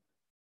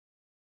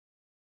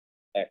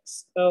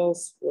XL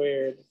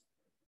squared.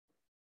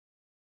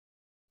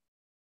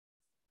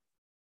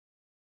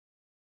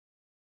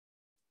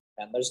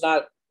 And there's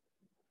not,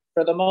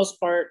 for the most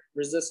part,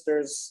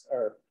 resistors,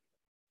 or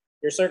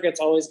your circuit's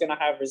always going to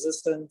have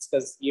resistance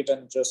because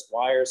even just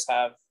wires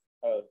have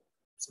a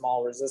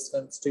small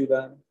resistance to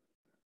them.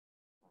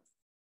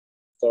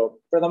 So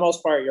for the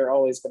most part, you're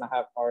always going to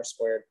have R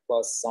squared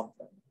plus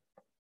something.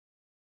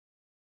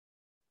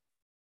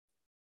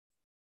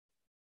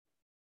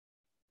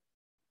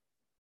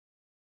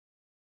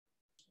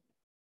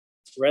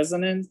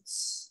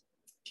 Resonance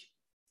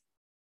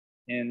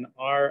in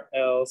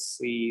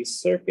RLC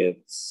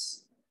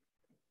circuits.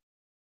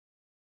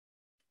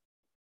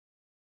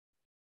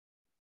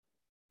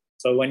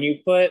 So when you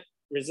put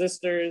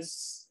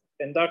resistors,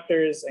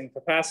 inductors, and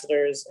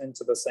capacitors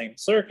into the same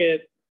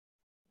circuit,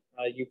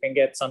 you can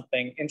get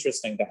something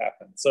interesting to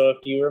happen. So if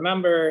you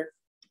remember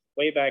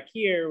way back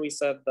here, we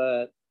said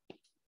that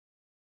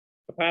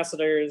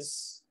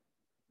capacitors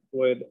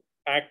would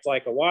act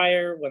like a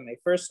wire when they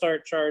first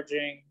start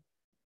charging,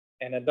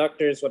 and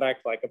inductors would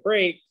act like a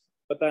brake.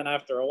 But then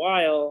after a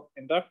while,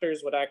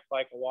 inductors would act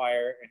like a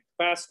wire and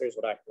capacitors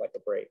would act like a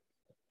brake.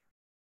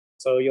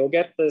 So you'll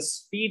get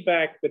this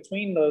feedback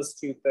between those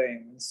two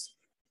things,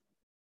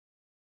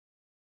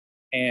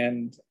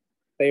 and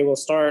they will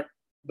start,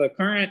 the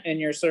current in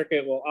your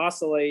circuit will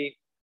oscillate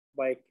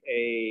like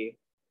a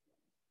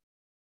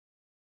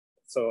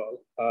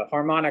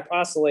harmonic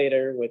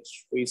oscillator,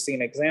 which we've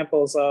seen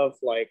examples of,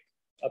 like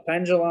a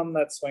pendulum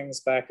that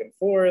swings back and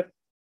forth,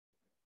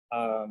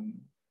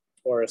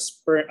 or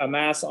a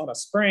mass on a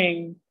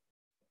spring.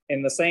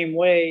 In the same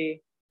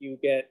way, you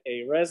get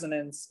a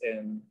resonance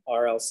in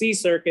RLC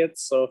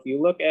circuits. So if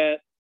you look at,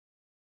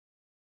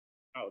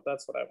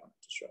 that's what I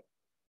wanted to show.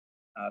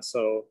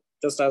 So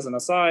just as an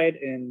aside,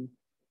 in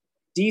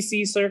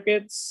DC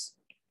circuits,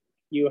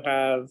 you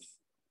have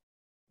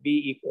V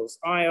equals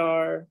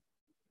IR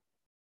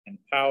and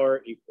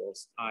power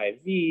equals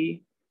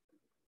IV.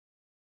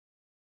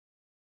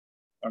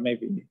 Or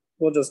maybe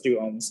we'll just do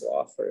Ohm's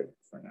law for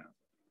now.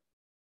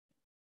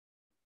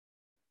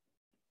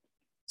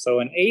 So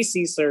in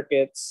AC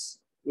circuits,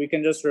 we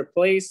can just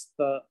replace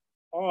the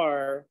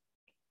R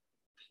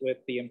with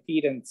the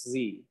impedance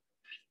Z.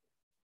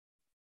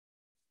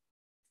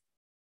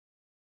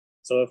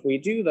 So if we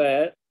do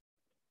that,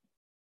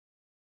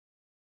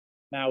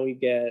 now we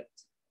get,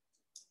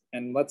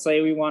 and let's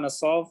say we want to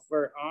solve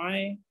for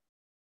I,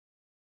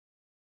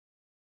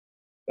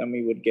 then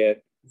we would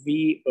get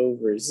V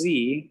over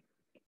Z.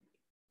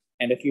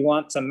 And if you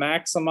want to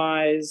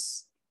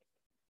maximize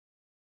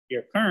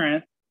your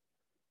current,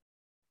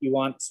 you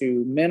want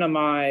to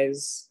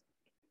minimize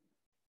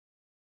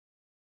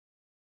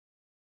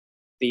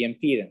the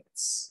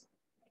impedance.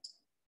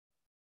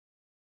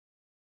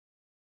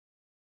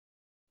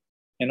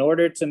 In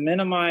order to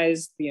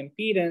minimize the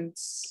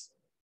impedance,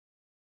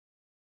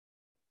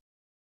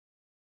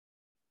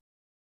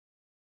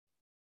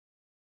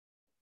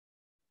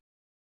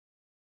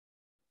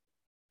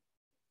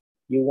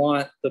 you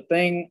want the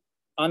thing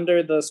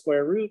under the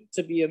square root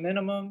to be a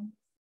minimum,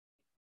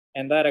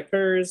 and that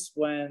occurs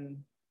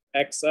when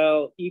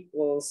XL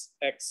equals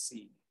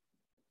XC.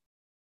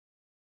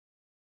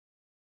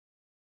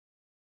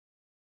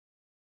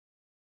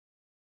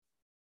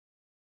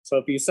 So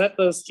if you set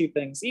those two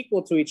things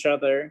equal to each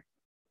other,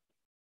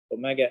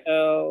 omega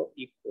L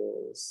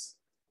equals,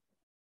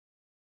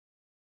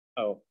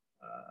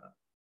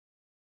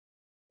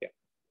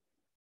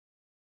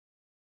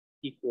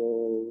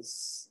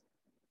 equals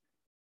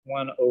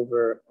 1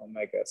 over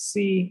omega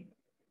C.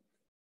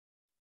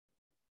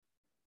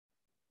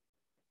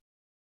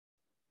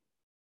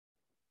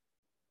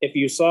 if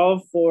you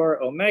solve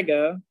for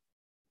omega,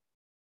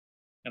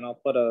 and I'll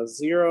put a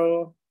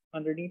 0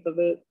 underneath of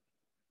it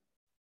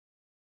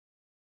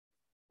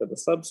for the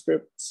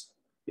subscript,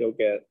 you'll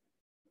get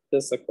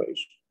this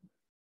equation.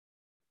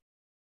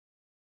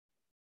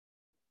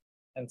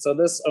 And so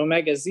this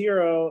omega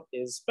 0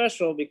 is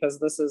special because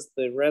this is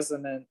the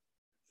resonant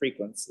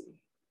frequency.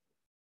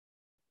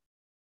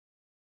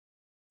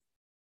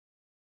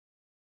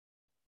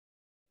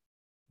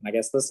 I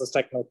guess this is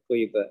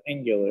technically the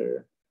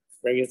angular,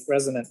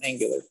 resonant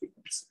angular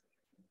frequency.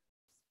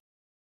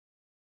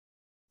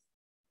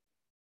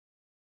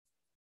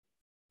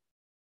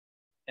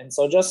 And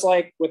so just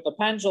like with the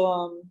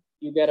pendulum,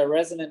 you get a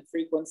resonant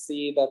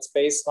frequency that's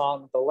based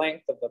on the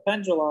length of the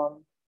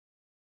pendulum,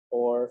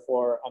 or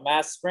for a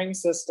mass spring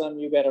system,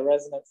 you get a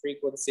resonant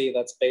frequency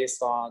that's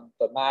based on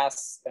the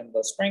mass and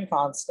the spring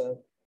constant.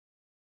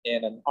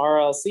 In an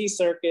RLC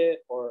circuit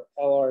or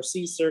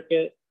LRC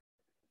circuit,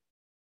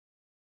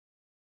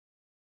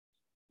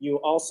 you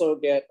also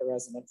get a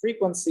resonant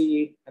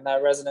frequency, and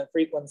that resonant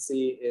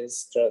frequency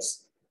is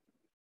just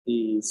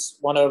the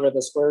 1 over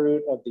the square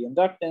root of the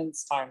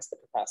inductance times the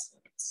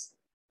capacitance.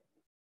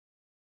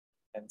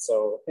 And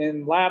so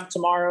in lab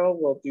tomorrow,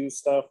 we'll do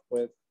stuff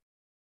with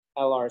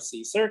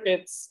LRC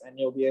circuits, and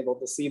you'll be able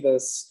to see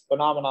this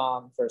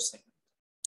phenomenon firsthand.